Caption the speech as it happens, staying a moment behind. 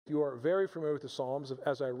you are very familiar with the Psalms,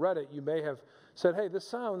 as I read it, you may have said, "Hey, this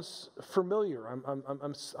sounds familiar.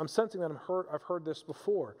 I'm sensing that I've heard this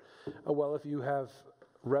before." Well, if you have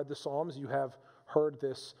read the Psalms, you have heard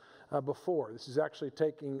this before. This is actually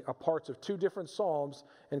taking parts of two different Psalms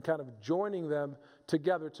and kind of joining them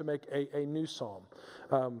together to make a new Psalm.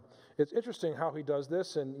 It's interesting how he does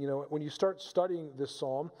this, and when you start studying this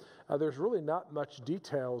Psalm, there's really not much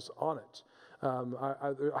details on it.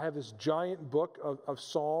 I have this giant book of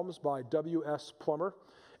Psalms by W.S. Plummer,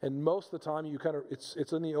 and most of the time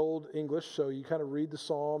it's in the Old English, so you kind of read the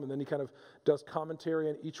Psalm, and then he kind of does commentary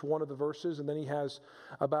on each one of the verses, and then he has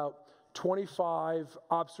about 25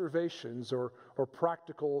 observations or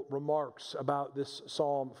practical remarks about this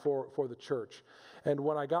Psalm for the church. And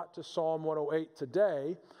when I got to Psalm 108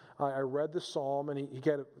 today, I read the Psalm, and he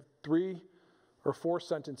got 3 or 4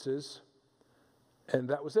 sentences, and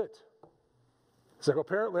that was it. So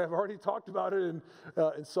apparently I've already talked about it in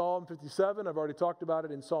Psalm 57. I've already talked about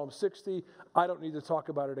it in Psalm 60. I don't need to talk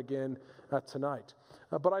about it again tonight.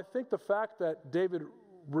 But I think the fact that David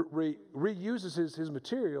reuses his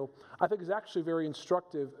material, I think is actually very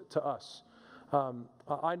instructive to us.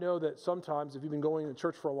 I know that sometimes, if you've been going to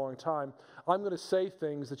church for a long time, I'm going to say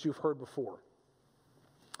things that you've heard before.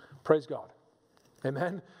 Praise God.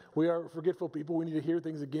 Amen. We are forgetful people. We need to hear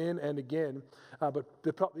things again and again. But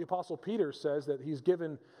the Apostle Peter says that he's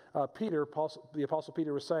given the Apostle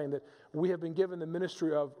Peter was saying that we have been given the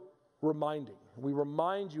ministry of reminding. We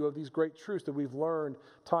remind you of these great truths that we've learned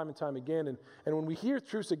time and time again. And when we hear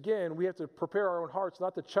truths again, we have to prepare our own hearts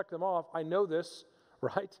not to check them off. I know this,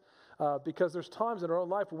 right? Because there's times in our own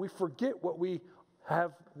life where we forget what we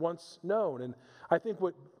have once known. And I think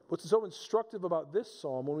what's so instructive about this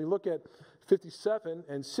psalm, when we look at 57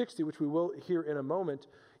 and 60, which we will hear in a moment,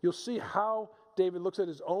 you'll see how David looks at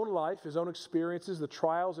his own life, his own experiences, the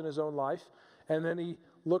trials in his own life, and then he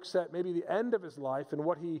looks at maybe the end of his life and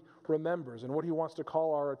what he remembers and what he wants to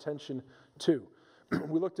call our attention to.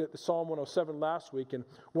 We looked at the Psalm 107 last week, and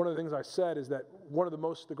one of the things I said is that one of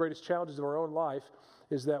the greatest challenges of our own life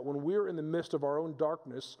is that when we're in the midst of our own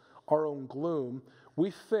darkness, our own gloom,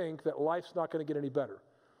 we think that life's not going to get any better.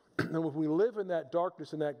 And if we live in that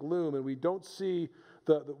darkness and that gloom, and we don't see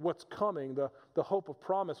what's coming, the hope of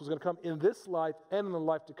promise was going to come in this life and in the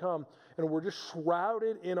life to come, and we're just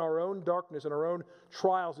shrouded in our own darkness and our own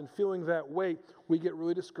trials and feeling that weight, we get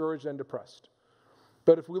really discouraged and depressed.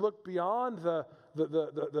 But if we look beyond the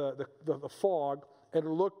fog and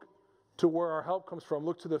look to where our help comes from,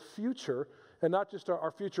 look to the future, and not just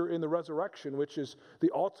our future in the resurrection, which is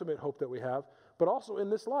the ultimate hope that we have, but also in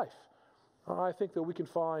this life, I think that we can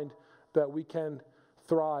find that we can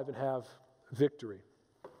thrive and have victory.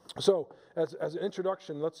 So, as an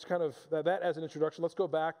introduction, let's kind of as an introduction. Let's go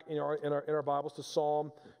back in our Bibles to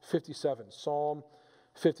Psalm 57. Psalm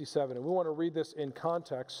 57, and we want to read this in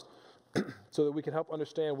context so that we can help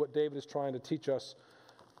understand what David is trying to teach us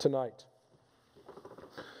tonight.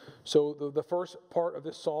 So, the first part of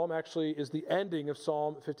this psalm actually is the ending of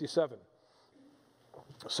Psalm 57.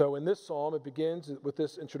 So in this psalm, it begins with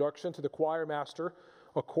this introduction to the choir master,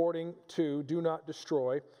 according to "Do Not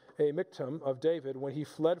Destroy," a miktam of David when he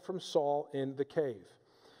fled from Saul in the cave.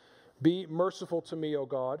 "Be merciful to me, O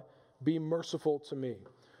God, be merciful to me.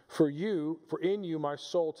 For in you my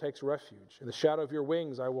soul takes refuge. In the shadow of your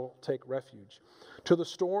wings I will take refuge. Till the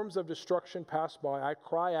storms of destruction pass by, I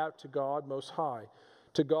cry out to God Most High,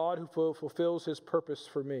 to God who fulfills his purpose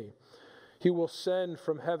for me. He will send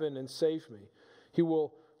from heaven and save me. He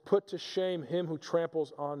will put to shame him who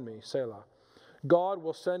tramples on me, Selah. God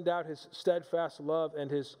will send out his steadfast love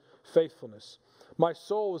and his faithfulness. My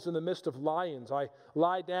soul is in the midst of lions. I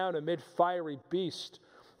lie down amid fiery beasts,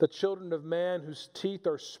 the children of man whose teeth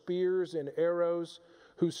are spears and arrows,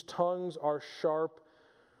 whose tongues are sharp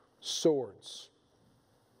swords.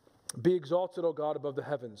 Be exalted, O God, above the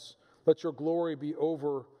heavens. Let your glory be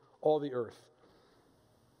over all the earth.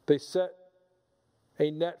 They set a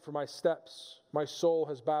net for my steps. My soul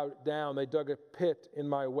has bowed down. They dug a pit in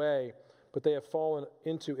my way, but they have fallen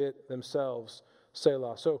into it themselves.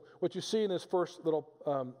 Selah. So what you see in this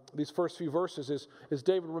these first few verses is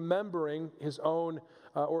David remembering his own,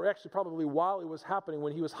 or actually probably while it was happening,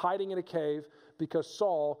 when he was hiding in a cave because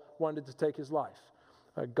Saul wanted to take his life.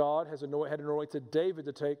 God had anointed David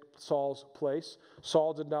to take Saul's place.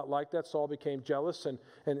 Saul did not like that. Saul became jealous,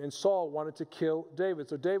 and Saul wanted to kill David.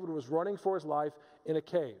 So David was running for his life in a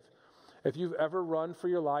cave. If you've ever run for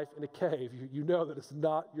your life in a cave, you know that it's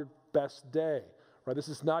not your best day, right? This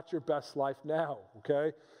is not your best life now,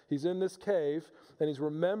 okay? He's in this cave, and he's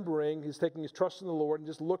remembering, he's taking his trust in the Lord and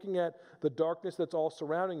just looking at the darkness that's all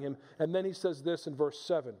surrounding him. And then he says this in verse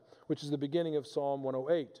 7, which is the beginning of Psalm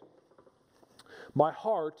 108. My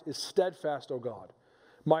heart is steadfast, O God.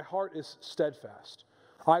 My heart is steadfast.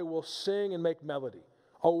 I will sing and make melody.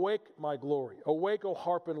 Awake, my glory. Awake, O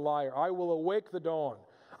harp and lyre. I will awake the dawn.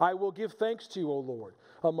 I will give thanks to you, O Lord,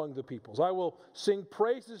 among the peoples. I will sing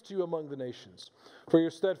praises to you among the nations. For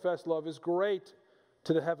your steadfast love is great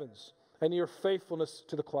to the heavens, and your faithfulness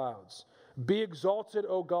to the clouds. Be exalted,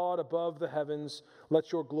 O God, above the heavens.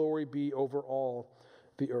 Let your glory be over all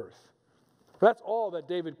the earth. That's all that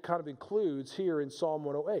David kind of includes here in Psalm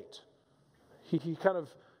 108. He kind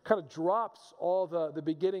of drops all the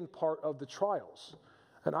beginning part of the trials.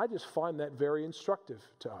 And I just find that very instructive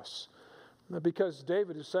to us. Because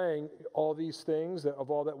David is saying all these things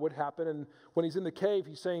of all that would happen. And when he's in the cave,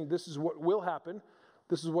 he's saying, this is what will happen.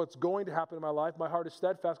 This is what's going to happen in my life. My heart is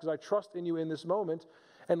steadfast because I trust in you in this moment.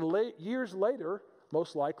 And years later,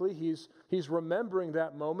 most likely, he's remembering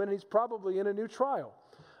that moment. And he's probably in a new trial.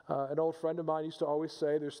 An old friend of mine used to always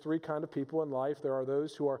say there's three kind of people in life. There are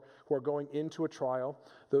those who are going into a trial,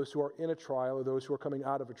 those who are in a trial, or those who are coming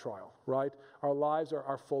out of a trial, right? Our lives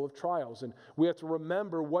are full of trials, and we have to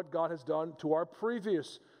remember what God has done to our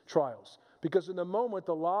previous trials. Because in the moment,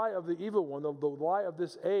 the lie of the evil one, the lie of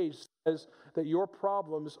this age says that your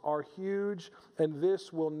problems are huge and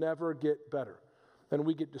this will never get better. And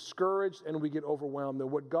we get discouraged and we get overwhelmed. And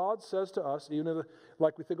what God says to us, even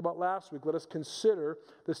like we think about last week, let us consider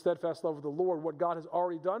the steadfast love of the Lord, what God has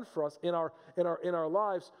already done for us in our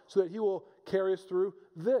lives, so that He will carry us through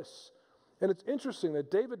this. And it's interesting that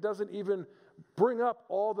David doesn't even bring up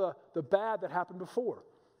all the bad that happened before.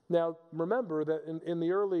 Now, remember that in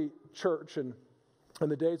the early church and in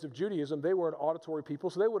the days of Judaism, they were an auditory people,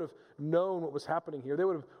 so they would have known what was happening here. They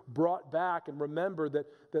would have brought back and remembered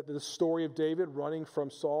that the story of David running from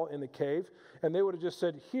Saul in the cave, and they would have just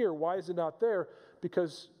said, here, why is it not there?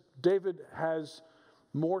 Because David has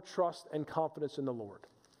more trust and confidence in the Lord.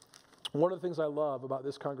 One of the things I love about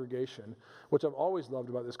this congregation, which I've always loved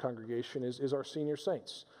about this congregation, is our senior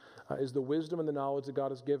saints, is the wisdom and the knowledge that God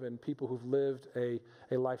has given people who've lived a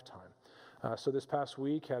lifetime. So this past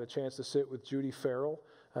week, had a chance to sit with Judy Farrell.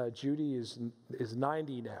 Judy is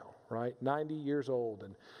 90 now, right? 90 years old,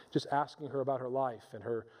 and just asking her about her life and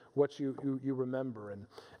what you remember. And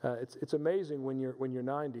it's amazing when you're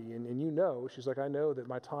 90, and you know, she's like, I know that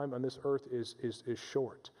my time on this earth is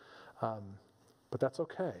short, but that's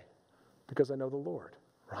okay because I know the Lord,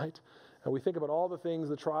 right? And we think about all the things,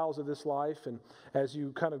 the trials of this life, and as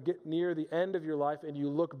you kind of get near the end of your life and you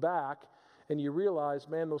look back, and you realize,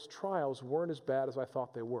 man, those trials weren't as bad as I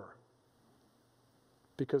thought they were.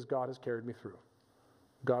 Because God has carried me through.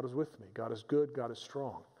 God is with me. God is good. God is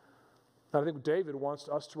strong. And I think David wants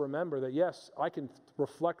us to remember that, yes, I can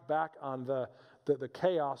reflect back on the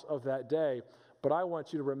chaos of that day, but I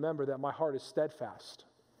want you to remember that my heart is steadfast.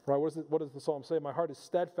 Right? What does the psalm say? My heart is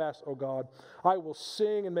steadfast, O God. I will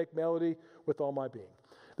sing and make melody with all my being.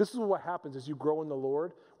 This is what happens as you grow in the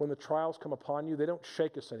Lord. When the trials come upon you, they don't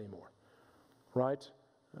shake us anymore. Right?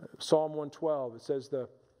 Psalm 112, it says the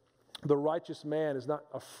righteous man is not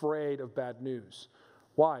afraid of bad news.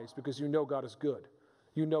 Why? It's because you know God is good.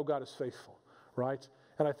 You know God is faithful, right?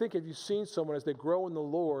 And I think if you've seen someone as they grow in the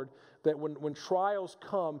Lord, that when trials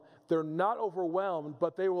come, they're not overwhelmed,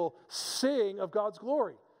 but they will sing of God's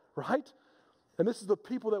glory, right? And this is the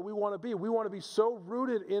people that we want to be. We want to be so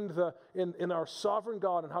rooted in our sovereign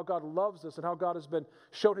God and how God loves us and how God has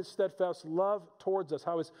showed His steadfast love towards us,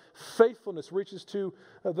 how His faithfulness reaches to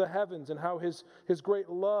the heavens, and how His great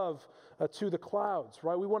love to the clouds.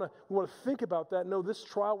 Right? We want to think about that. No, this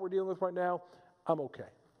trial we're dealing with right now, I'm okay.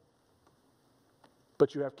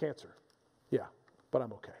 But you have cancer, yeah, but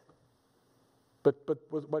I'm okay. But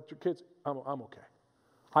your kids, I'm okay.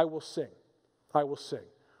 I will sing. I will sing.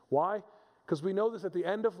 Why? Because we know this at the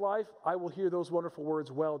end of life, I will hear those wonderful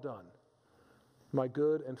words, well done, my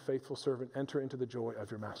good and faithful servant, enter into the joy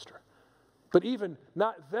of your master. But even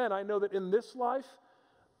not then, I know that in this life,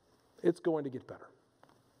 it's going to get better.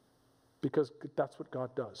 Because that's what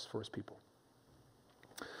God does for His people.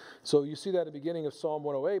 So you see that at the beginning of Psalm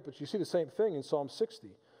 108, but you see the same thing in Psalm 60.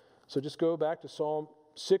 So just go back to Psalm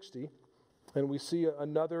 60, and we see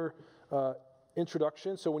another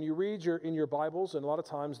introduction. So when you read in your Bibles, and a lot of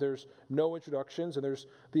times there's no introductions, and there's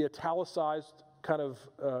the italicized kind of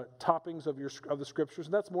toppings of the scriptures,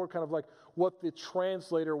 and that's more kind of like what the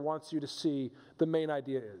translator wants you to see the main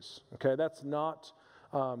idea is. Okay, that's not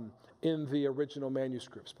in the original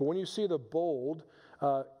manuscripts. But when you see the bold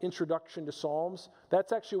introduction to Psalms,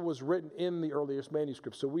 that's actually was written in the earliest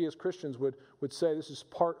manuscripts. So we as Christians would say this is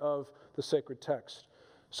part of the sacred text.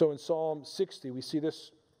 So in Psalm 60, we see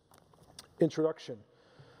this introduction.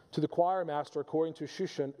 To the choir master, according to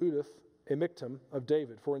Shushan Udath, a Miktam of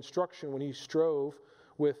David, for instruction when he strove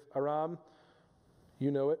with Aram,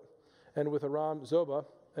 you know it, and with Aram Zobah,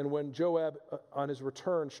 and when Joab on his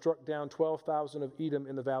return struck down 12,000 of Edom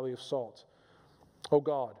in the valley of Salt. O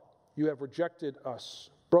God, you have rejected us,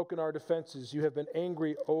 broken our defenses. You have been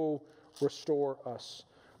angry, O restore us.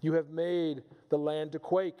 You have made the land to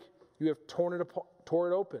quake. You have torn it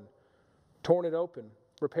open.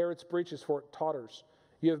 Repair its breaches, for it totters.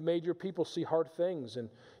 You have made your people see hard things, and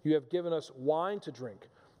you have given us wine to drink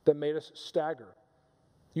that made us stagger.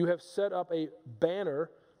 You have set up a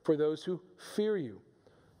banner for those who fear you,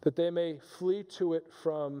 that they may flee to it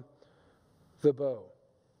from the bow.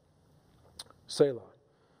 Selah.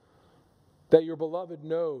 That your beloved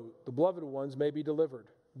the beloved ones may be delivered.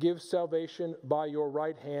 Give salvation by your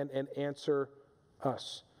right hand and answer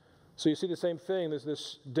us. So you see the same thing. There's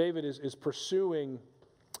this David is pursuing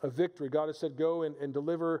a victory. God has said, go and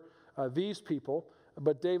deliver these people.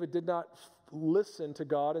 But David did not listen to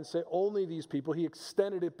God and say only these people. He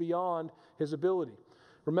extended it beyond his ability.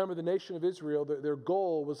 Remember, the nation of Israel, their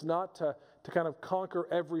goal was not to kind of conquer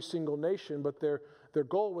every single nation, but their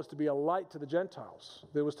goal was to be a light to the Gentiles.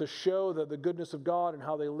 It was to show the goodness of God and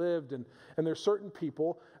how they lived. And there are certain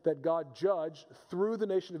people that God judged through the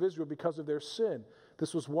nation of Israel because of their sin.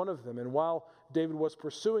 This was one of them. And while David was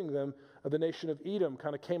pursuing them, the nation of Edom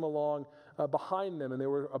kind of came along behind them, and they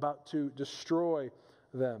were about to destroy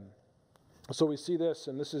them. So we see this,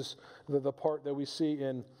 and this is the part that we see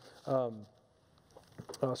in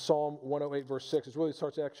Psalm 108, verse 6. It really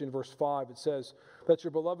starts actually in verse 5. It says, that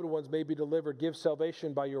your beloved ones may be delivered. Give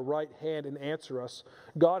salvation by your right hand and answer us.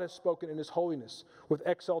 God has spoken in his holiness. With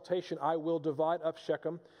exaltation I will divide up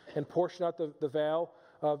Shechem and portion out the vale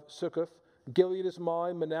of Succoth. Gilead is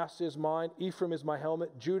mine, Manasseh is mine, Ephraim is my helmet,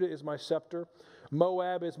 Judah is my scepter,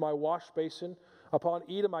 Moab is my wash basin. Upon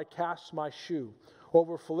Edom I cast my shoe.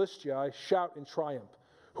 Over Philistia I shout in triumph.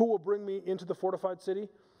 Who will bring me into the fortified city?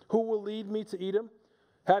 Who will lead me to Edom?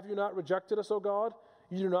 Have you not rejected us, O God?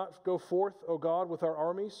 You do not go forth, O God, with our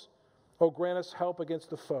armies. O grant us help against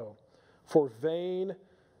the foe. For vain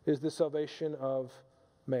is the salvation of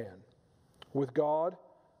man. With God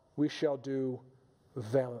we shall do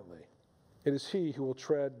valiantly. It is he who will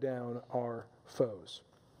tread down our foes.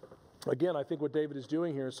 Again, I think what David is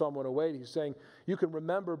doing here in Psalm 108, he's saying, you can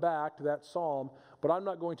remember back to that psalm, but I'm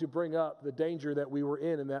not going to bring up the danger that we were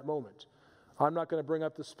in that moment. I'm not going to bring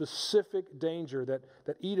up the specific danger that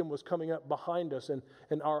Edom was coming up behind us and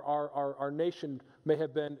our nation may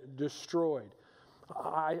have been destroyed.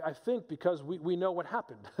 I think because we know what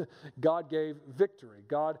happened. God gave victory.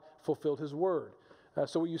 God fulfilled his word.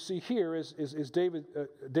 So what you see here is David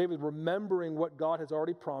remembering what God has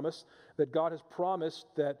already promised, that God has promised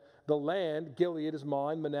that the land, Gilead is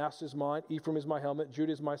mine, Manasseh is mine, Ephraim is my helmet,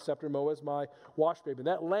 Judah is my scepter, Moab is my wash basin.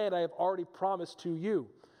 That land I have already promised to you.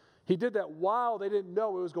 He did that while they didn't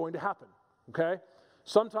know it was going to happen, okay?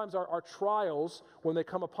 Sometimes our trials, when they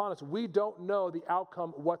come upon us, we don't know the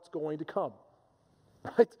outcome, what's going to come,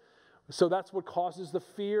 right? So that's what causes the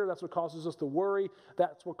fear. That's what causes us the worry.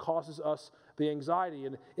 That's what causes us the anxiety.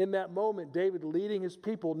 And in that moment, David leading his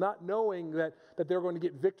people, not knowing that they're going to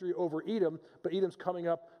get victory over Edom, but Edom's coming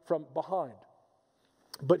up from behind.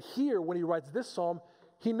 But here, when he writes this psalm,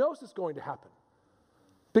 he knows it's going to happen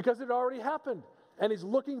because it already happened. And he's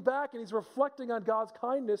looking back and he's reflecting on God's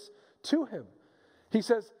kindness to him. He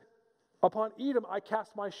says, upon Edom I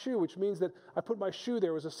cast my shoe, which means that I put my shoe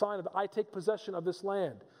there as a sign of I take possession of this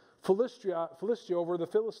land. Philistia over the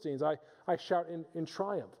Philistines, I shout in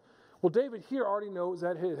triumph. Well, David here already knows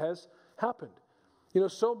that it has happened. You know,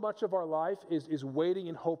 so much of our life is waiting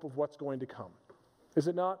in hope of what's going to come. Is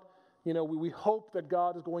it not? You know, we hope that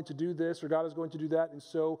God is going to do this or God is going to do that in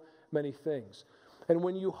so many things. And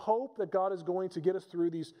when you hope that God is going to get us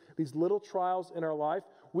through these little trials in our life,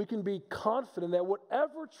 we can be confident that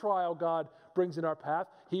whatever trial God brings in our path,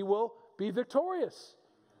 he will be victorious.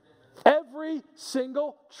 Every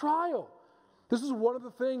single trial. This is one of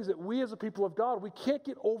the things that we as a people of God, we can't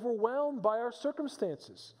get overwhelmed by our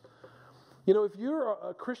circumstances. You know, if you're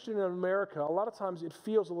a Christian in America, a lot of times it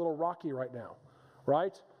feels a little rocky right now,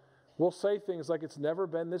 right? We'll say things like it's never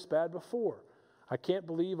been this bad before. I can't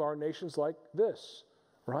believe our nation's like this,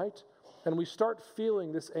 right? And we start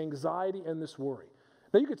feeling this anxiety and this worry.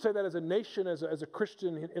 Now, you could say that as a nation, as a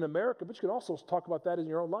Christian in America, but you can also talk about that in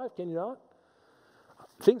your own life, can you not?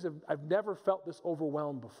 I've never felt this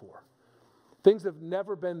overwhelmed before. Things have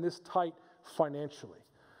never been this tight financially.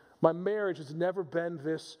 My marriage has never been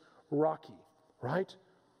this rocky, right?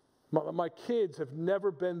 My kids have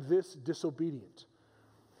never been this disobedient.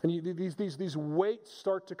 And these weights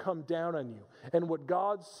start to come down on you. And what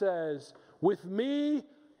God says, with me,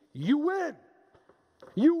 you win.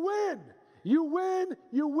 You win. You win,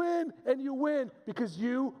 you win, and you win because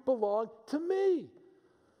you belong to me.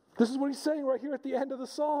 This is what he's saying right here at the end of the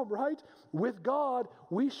psalm, right? With God,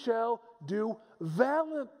 we shall do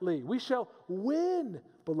valiantly. We shall win,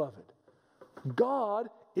 beloved. God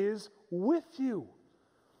is with you.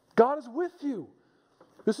 God is with you.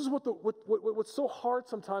 This is what's so hard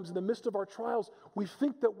sometimes in the midst of our trials. We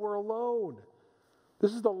think that we're alone.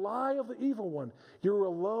 This is the lie of the evil one. You're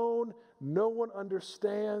alone. No one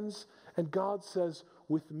understands. And God says,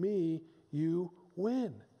 with me, you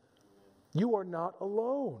win. You are not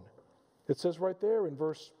alone. It says right there in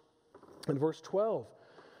verse 12.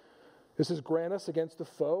 It says, grant us against the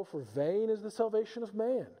foe, for vain is the salvation of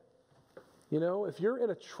man. You know, if you're in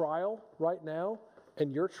a trial right now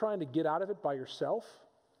and you're trying to get out of it by yourself,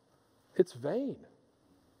 it's vain.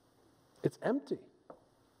 It's empty.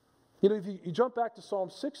 You know, if you jump back to Psalm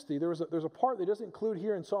 60, there's a part that he doesn't include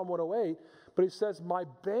here in Psalm 108, but he says, my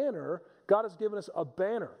banner, God has given us a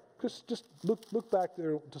banner. Just look back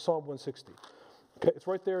there to Psalm 160. Okay, it's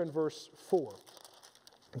right there in verse 4.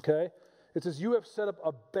 Okay? It says, you have set up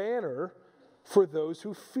a banner for those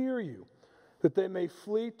who fear you, that they may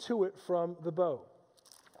flee to it from the bow.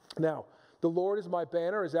 Now, the Lord is my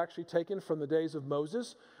banner is actually taken from the days of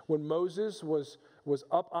Moses, when Moses was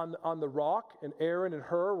up on the rock, and Aaron and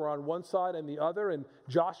Hur were on one side and the other, and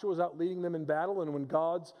Joshua was out leading them in battle. And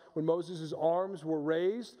when Moses' arms were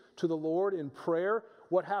raised to the Lord in prayer,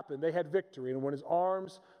 what happened? They had victory. And when his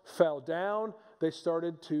arms fell down, they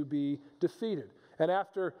started to be defeated. And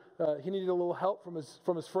after he needed a little help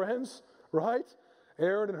from his friends, right?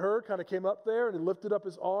 Aaron and Hur kind of came up there and he lifted up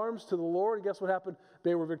his arms to the Lord. And guess what happened?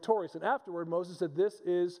 They were victorious. And afterward, Moses said,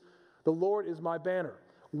 the Lord is my banner.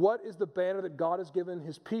 What is the banner that God has given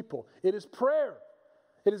his people? It is prayer.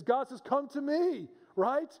 It is God says, come to me,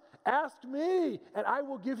 right? Ask me, and I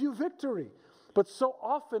will give you victory. But so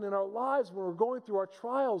often in our lives, when we're going through our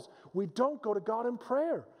trials, we don't go to God in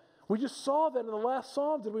prayer. We just saw that in the last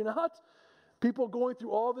psalm, did we not? People going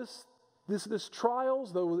through all this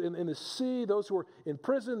trials, those in the sea, those who are in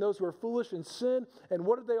prison, those who are foolish in sin. And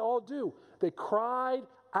what did they all do? They cried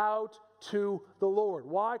out to the Lord.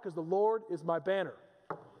 Why? Because the Lord is my banner.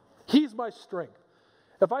 He's my strength.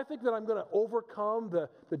 If I think that I'm going to overcome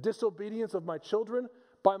the disobedience of my children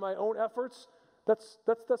by my own efforts, that's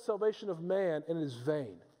salvation of man, and it is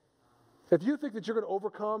vain. If you think that you're going to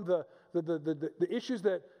overcome the issues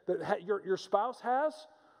that your spouse has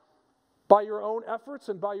by your own efforts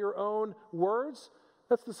and by your own words,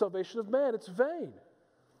 that's the salvation of man. It's vain.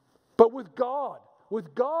 But with God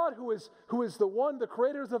who is the one, the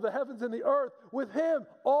creators of the heavens and the earth, with him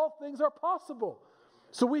all things are possible.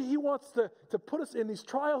 So he wants to put us in these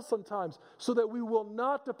trials sometimes so that we will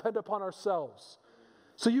not depend upon ourselves.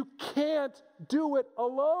 So you can't do it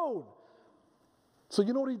alone. So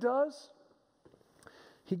you know what he does?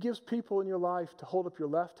 He gives people in your life to hold up your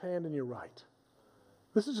left hand and your right.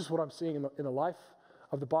 This is just what I'm seeing in the life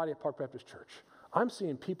of the body at Park Baptist Church. I'm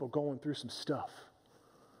seeing people going through some stuff.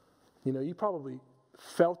 You know, you probably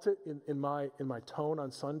felt it in my tone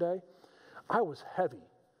on Sunday. I was heavy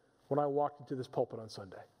when I walked into this pulpit on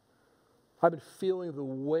Sunday. I've been feeling the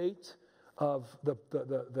weight of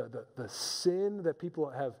the sin that people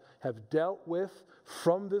have dealt with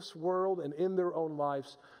from this world and in their own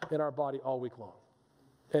lives in our body all week long.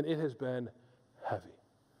 And it has been heavy.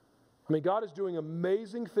 I mean, God is doing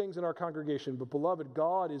amazing things in our congregation, but beloved,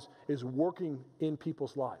 God is working in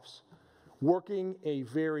people's lives, working a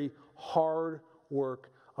very hard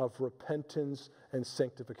work of repentance and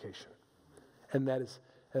sanctification. And that is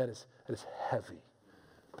heavy.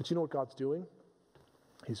 But you know what God's doing?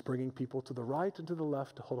 He's bringing people to the right and to the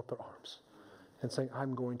left to hold up their arms and saying,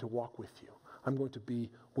 I'm going to walk with you. I'm going to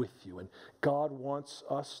be with you. And God wants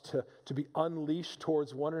us to be unleashed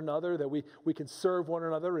towards one another, that we can serve one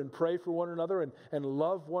another and pray for one another and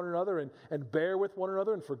love one another and bear with one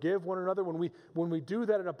another and forgive one another. When we do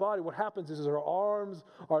that in a body, what happens is our arms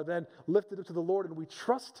are then lifted up to the Lord and we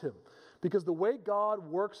trust him. Because the way God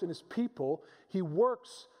works in his people, he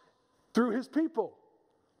works through his people.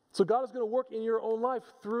 So God is going to work in your own life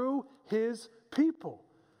through his people.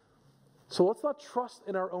 So let's not trust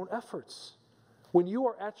in our own efforts. When you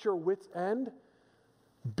are at your wit's end,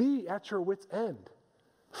 be at your wit's end.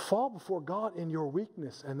 Fall before God in your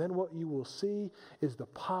weakness, and then what you will see is the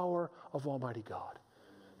power of Almighty God,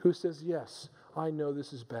 who says, yes, I know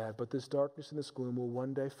this is bad, but this darkness and this gloom will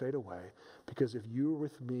one day fade away, because if you are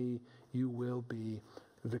with me, you will be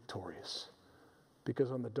victorious.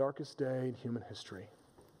 Because on the darkest day in human history,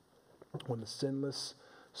 when the sinless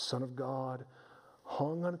Son of God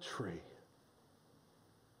hung on a tree,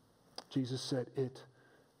 Jesus said, "It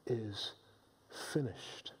is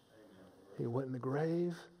finished." Amen. He went in the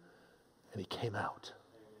grave and he came out.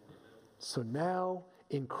 Amen. So now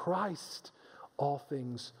in Christ, all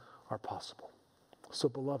things are possible. So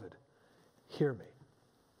beloved, hear me.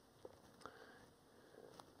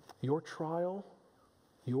 Your trial,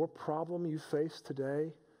 your problem you face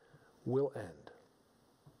today will end.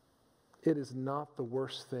 It is not the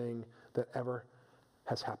worst thing that ever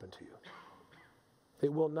has happened to you.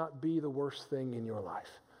 It will not be the worst thing in your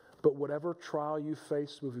life. But whatever trial you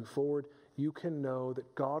face moving forward, you can know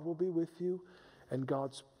that God will be with you and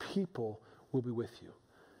God's people will be with you.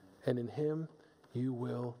 And in Him, you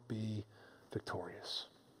will be victorious.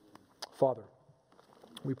 Father,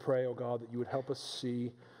 we pray, oh God, that you would help us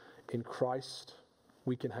see in Christ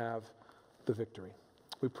we can have the victory.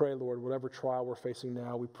 We pray, Lord, whatever trial we're facing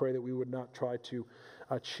now, we pray that we would not try to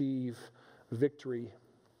achieve victory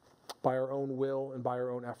by our own will and by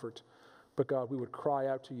our own effort. But God, we would cry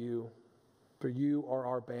out to you, for you are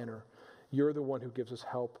our banner. You're the one who gives us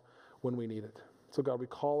help when we need it. So God, we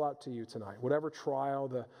call out to you tonight. Whatever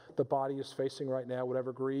trial the body is facing right now,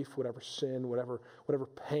 whatever grief, whatever sin, whatever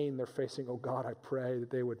pain they're facing, oh God, I pray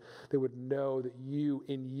that they would know that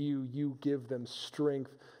in you give them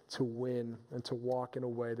strength to win and to walk in a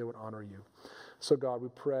way that would honor you. So God, we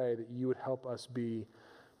pray that you would help us be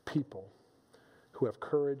people who have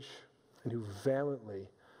courage and who valiantly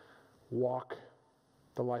walk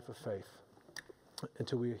the life of faith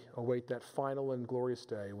until we await that final and glorious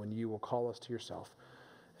day when you will call us to yourself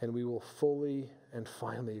and we will fully and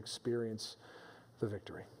finally experience the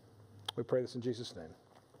victory. We pray this in Jesus' name.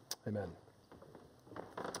 Amen.